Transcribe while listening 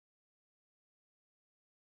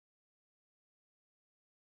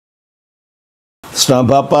Nama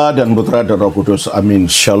Bapa dan Putra dan Roh Kudus. Amin.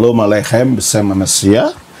 Shalom Aleichem bersama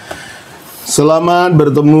Mesia. Selamat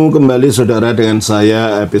bertemu kembali saudara dengan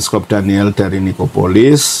saya Episkop Daniel dari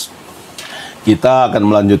Nikopolis. Kita akan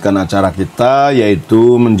melanjutkan acara kita,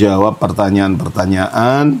 yaitu menjawab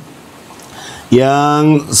pertanyaan-pertanyaan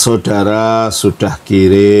yang saudara sudah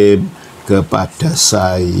kirim kepada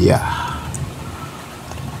saya.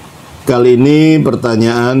 Kali ini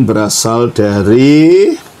pertanyaan berasal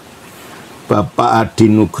dari Bapak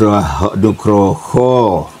Adi Nugraha.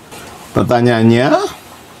 Pertanyaannya,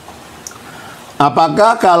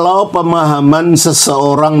 apakah kalau pemahaman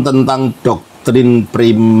seseorang tentang doktrin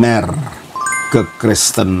primer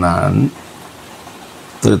kekristenan,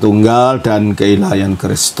 Tritunggal dan keilahian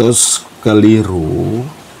Kristus keliru,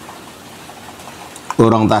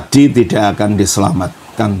 orang tadi tidak akan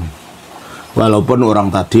diselamatkan, walaupun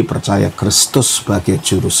orang tadi percaya Kristus sebagai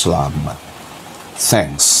juru selamat?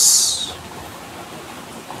 Thanks.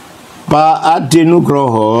 Pak Adi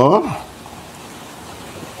Nugroho,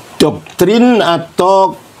 doktrin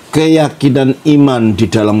atau keyakinan iman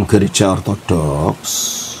di dalam gereja ortodoks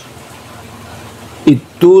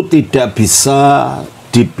itu tidak bisa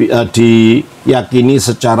diyakini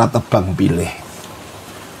secara tebang pilih.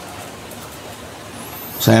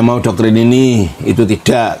 Saya mau doktrin ini, itu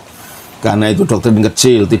tidak, karena itu doktrin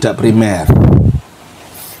kecil, tidak primer.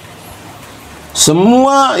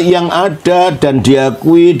 Semua yang ada dan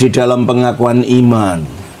diakui di dalam pengakuan iman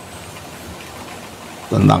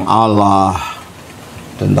tentang Allah,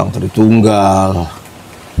 tentang Tritunggal,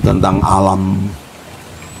 tentang alam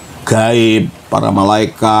gaib, para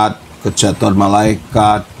malaikat, kejatuhan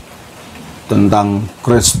malaikat, tentang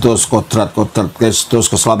Kristus, kodrat-kodrat Kristus,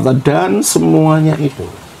 keselamatan, dan semuanya itu.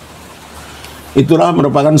 Itulah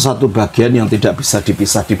merupakan satu bagian yang tidak bisa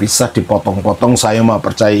dipisah, dipotong-potong. Saya mau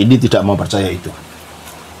percaya ini, tidak mau percaya itu.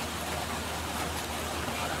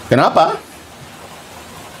 Kenapa?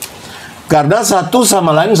 Karena satu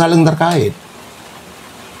sama lain saling terkait.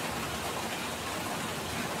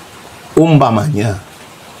 Umpamanya,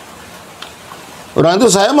 orang itu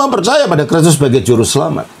saya mau percaya pada Kristus sebagai juru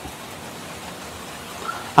selamat.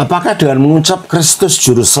 Apakah dengan mengucap Kristus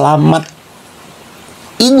juru selamat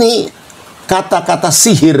ini kata-kata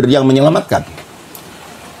sihir yang menyelamatkan?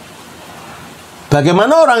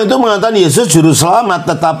 Bagaimana orang itu mengatakan Yesus juru selamat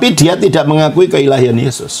tetapi dia tidak mengakui keilahian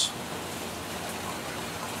Yesus?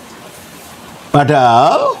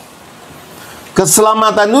 Padahal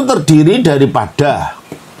keselamatan itu terdiri daripada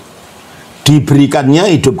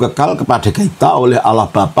diberikannya hidup kekal kepada kita oleh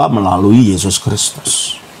Allah Bapa melalui Yesus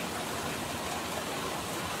Kristus.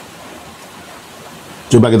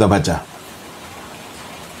 Coba kita baca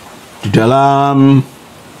di dalam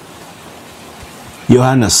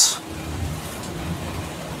Yohanes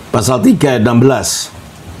pasal 3 ayat 16.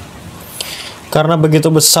 Karena begitu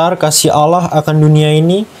besar kasih Allah akan dunia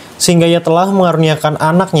ini, sehingga ia telah mengaruniakan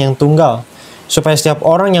anaknya yang tunggal, supaya setiap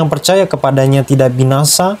orang yang percaya kepadanya tidak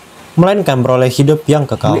binasa, melainkan beroleh hidup yang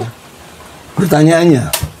kekal. Pertanyaannya,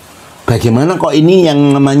 bagaimana kok ini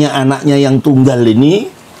yang namanya anaknya yang tunggal ini,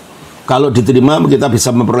 kalau diterima kita bisa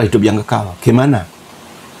memperoleh hidup yang kekal? Gimana?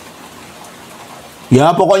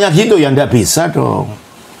 Ya pokoknya gitu, ya nggak bisa dong.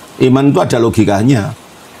 Iman itu ada logikanya.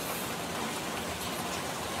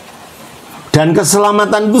 Dan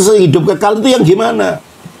keselamatan itu hidup kekal itu yang gimana?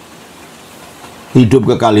 Hidup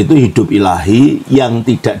kekal itu hidup ilahi yang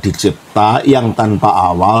tidak dicipta, yang tanpa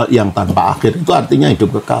awal, yang tanpa akhir. Itu artinya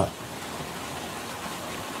hidup kekal.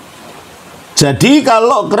 Jadi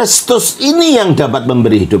kalau Kristus ini yang dapat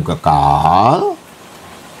memberi hidup kekal,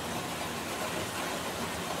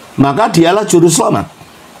 maka dialah juru selamat.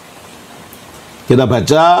 Kita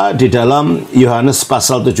baca di dalam Yohanes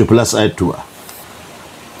pasal 17 ayat 2.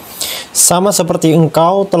 Sama seperti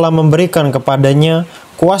engkau telah memberikan kepadanya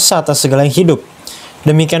kuasa atas segala yang hidup,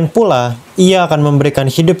 demikian pula ia akan memberikan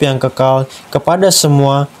hidup yang kekal kepada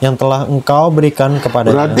semua yang telah engkau berikan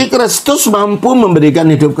kepadanya. Berarti Kristus mampu memberikan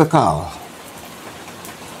hidup kekal.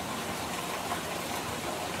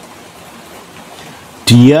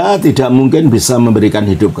 Dia tidak mungkin bisa memberikan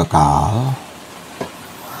hidup kekal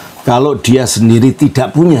kalau dia sendiri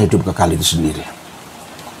tidak punya hidup kekal itu sendiri.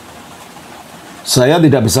 Saya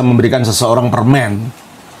tidak bisa memberikan seseorang permen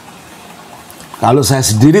kalau saya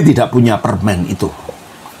sendiri tidak punya permen itu.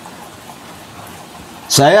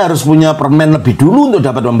 Saya harus punya permen lebih dulu untuk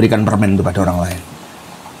dapat memberikan permen itu pada orang lain.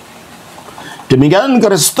 Demikianlah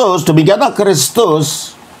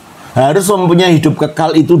Kristus harus mempunyai hidup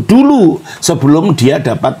kekal itu dulu sebelum dia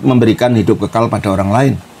dapat memberikan hidup kekal pada orang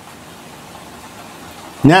lain.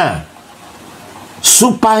 Nah,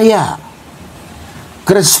 supaya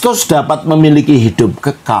Kristus dapat memiliki hidup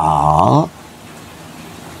kekal,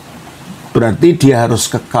 berarti dia harus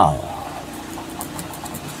kekal.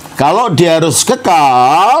 Kalau dia harus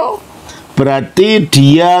kekal, berarti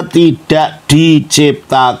dia tidak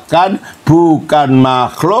diciptakan, bukan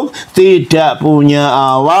makhluk, tidak punya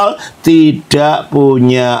awal, tidak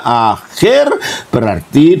punya akhir,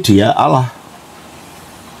 berarti dia Allah.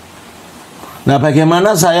 Nah,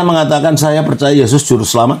 bagaimana saya mengatakan saya percaya Yesus juru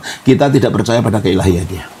selamat, kita tidak percaya pada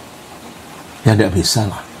keilahiannya? Ya, tidak bisa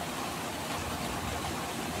lah.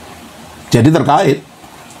 Jadi terkait.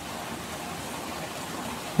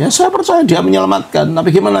 Ya, saya percaya dia menyelamatkan. Tapi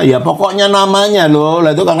gimana? Ya pokoknya namanya loh.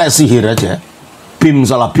 Lah itu kan kayak sihir aja. Bim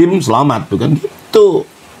salah bim selamat. Bukan gitu.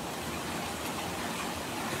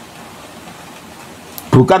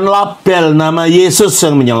 Bukan label nama Yesus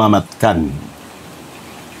yang menyelamatkan.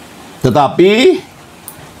 Tetapi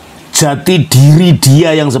jati diri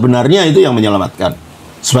dia yang sebenarnya itu yang menyelamatkan.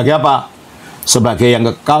 Sebagai apa? Sebagai yang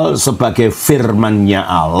kekal, sebagai firman-Nya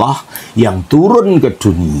Allah yang turun ke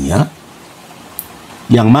dunia,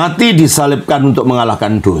 yang mati disalibkan untuk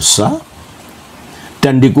mengalahkan dosa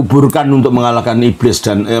dan dikuburkan untuk mengalahkan iblis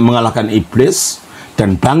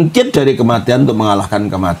dan bangkit dari kematian untuk mengalahkan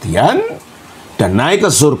kematian dan naik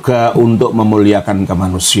ke surga untuk memuliakan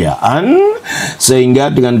kemanusiaan,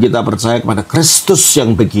 sehingga dengan kita percaya kepada Kristus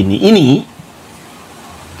yang begini ini,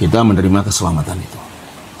 kita menerima keselamatan itu.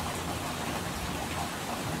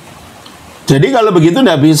 Jadi kalau begitu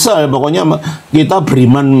tidak bisa, pokoknya kita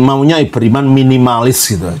beriman, maunya beriman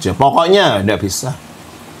minimalis gitu aja. Pokoknya tidak bisa.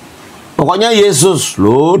 Pokoknya Yesus,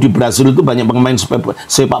 loh di Brasil itu banyak pemain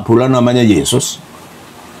sepak bola namanya Yesus.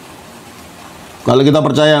 Kalau kita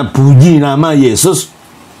percaya bunyi nama Yesus,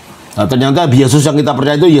 nah ternyata Yesus yang kita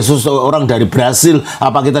percaya itu Yesus orang dari Brasil,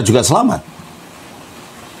 apa kita juga selamat?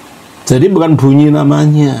 Jadi bukan bunyi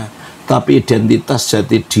namanya, tapi identitas,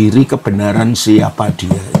 jati diri, kebenaran siapa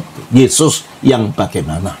dia. Yesus yang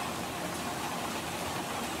bagaimana?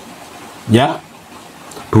 Ya,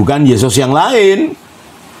 bukan Yesus yang lain,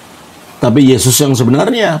 tapi Yesus yang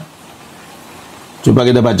sebenarnya. Coba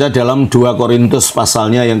kita baca dalam 2 Korintus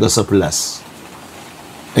pasalnya yang ke-11,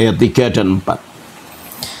 ayat 3 dan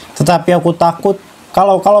 4. Tetapi aku takut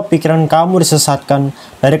kalau pikiran kamu disesatkan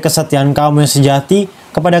dari kesetiaan kamu yang sejati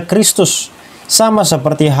kepada Kristus, sama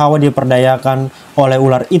seperti Hawa diperdayakan oleh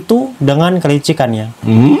ular itu dengan kelicikannya.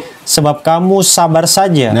 Sebab kamu sabar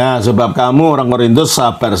saja. Nah, sebab kamu orang Korintus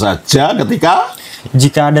sabar saja ketika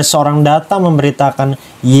jika ada seorang datang memberitakan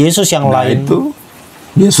Yesus yang lain. Itu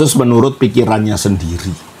Yesus menurut pikirannya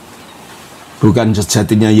sendiri. Bukan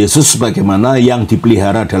sejatinya Yesus sebagaimana yang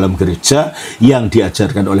dipelihara dalam gereja, yang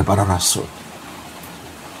diajarkan oleh para rasul.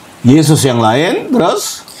 Yesus yang lain,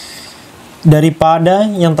 terus daripada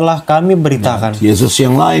yang telah kami beritakan. Yesus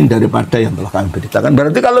yang lain daripada yang telah kami beritakan.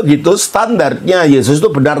 Berarti kalau gitu standarnya Yesus itu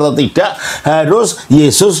benar atau tidak, harus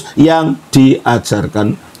Yesus yang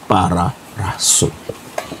diajarkan para rasul.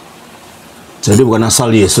 Jadi bukan asal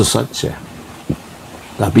Yesus saja,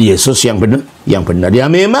 tapi Yesus yang benar, yang benar. Ya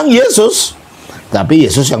memang Yesus, tapi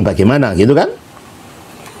Yesus yang bagaimana, gitu kan?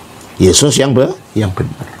 Yesus yang benar.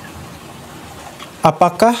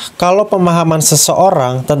 Apakah kalau pemahaman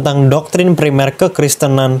seseorang tentang doktrin primer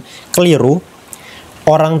kekristenan keliru,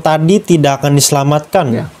 orang tadi tidak akan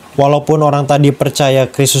diselamatkan, walaupun orang tadi percaya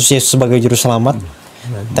Kristus Yesus sebagai juru selamat?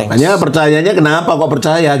 Makanya percayanya kenapa kok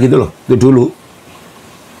percaya gitu loh, itu dulu.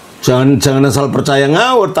 Jangan asal percaya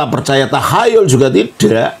ngawur, tak percaya tahayul juga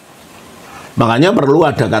tidak. Makanya perlu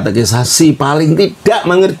ada katekisasi, paling tidak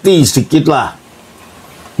mengerti sedikit lah.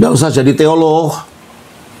 Nggak usah jadi teolog.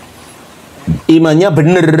 Imannya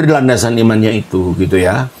benar, landasan imannya itu, gitu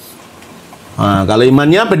ya. Nah, kalau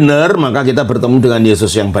imannya benar, maka kita bertemu dengan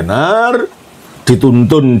Yesus yang benar,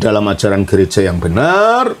 dituntun dalam ajaran gereja yang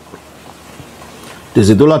benar.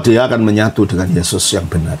 Disitulah dia akan menyatu dengan Yesus yang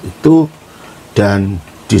benar itu, dan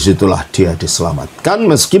disitulah dia diselamatkan,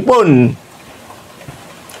 meskipun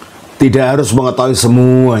tidak harus mengetahui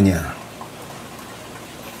semuanya.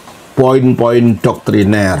 Poin-poin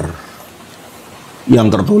doktriner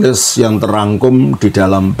yang tertulis, yang terangkum di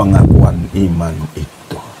dalam pengakuan iman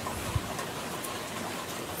itu.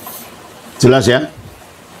 Jelas ya?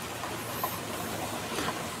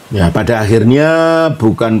 Ya, pada akhirnya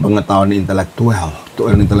bukan pengetahuan intelektual,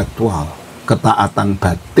 ketaatan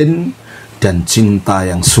batin dan cinta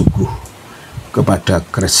yang sungguh kepada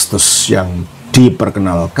Kristus yang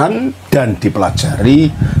diperkenalkan dan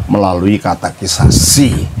dipelajari melalui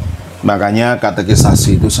katekisasi. Makanya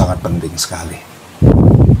katekisasi itu sangat penting sekali.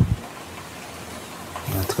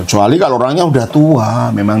 Kecuali kalau orangnya udah tua,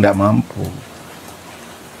 memang tidak mampu.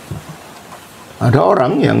 Ada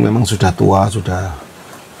orang yang memang sudah tua,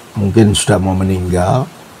 mungkin sudah mau meninggal.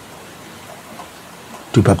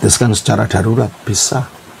 dibaptiskan secara darurat,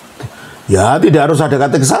 bisa. Ya, tidak harus ada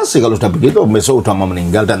katekisasi. Kalau sudah begitu, besok sudah mau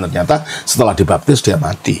meninggal dan ternyata setelah dibaptis dia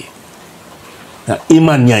mati. Nah,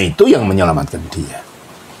 imannya itu yang menyelamatkan dia.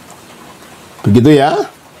 Begitu ya.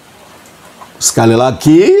 Sekali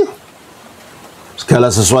lagi,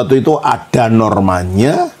 segala sesuatu itu ada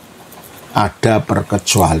normanya, ada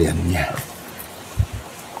perkecualiannya.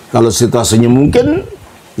 Kalau situasinya mungkin,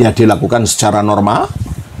 ya dilakukan secara normal.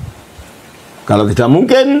 Kalau tidak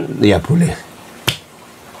mungkin, ya boleh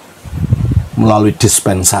melalui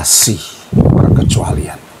dispensasi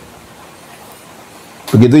perkecualian.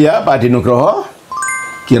 Begitu ya Pak Adi Nugroho.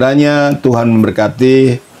 Kiranya Tuhan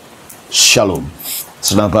memberkati. Shalom.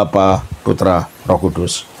 Senang Bapa, Putra, Roh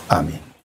Kudus. Amin.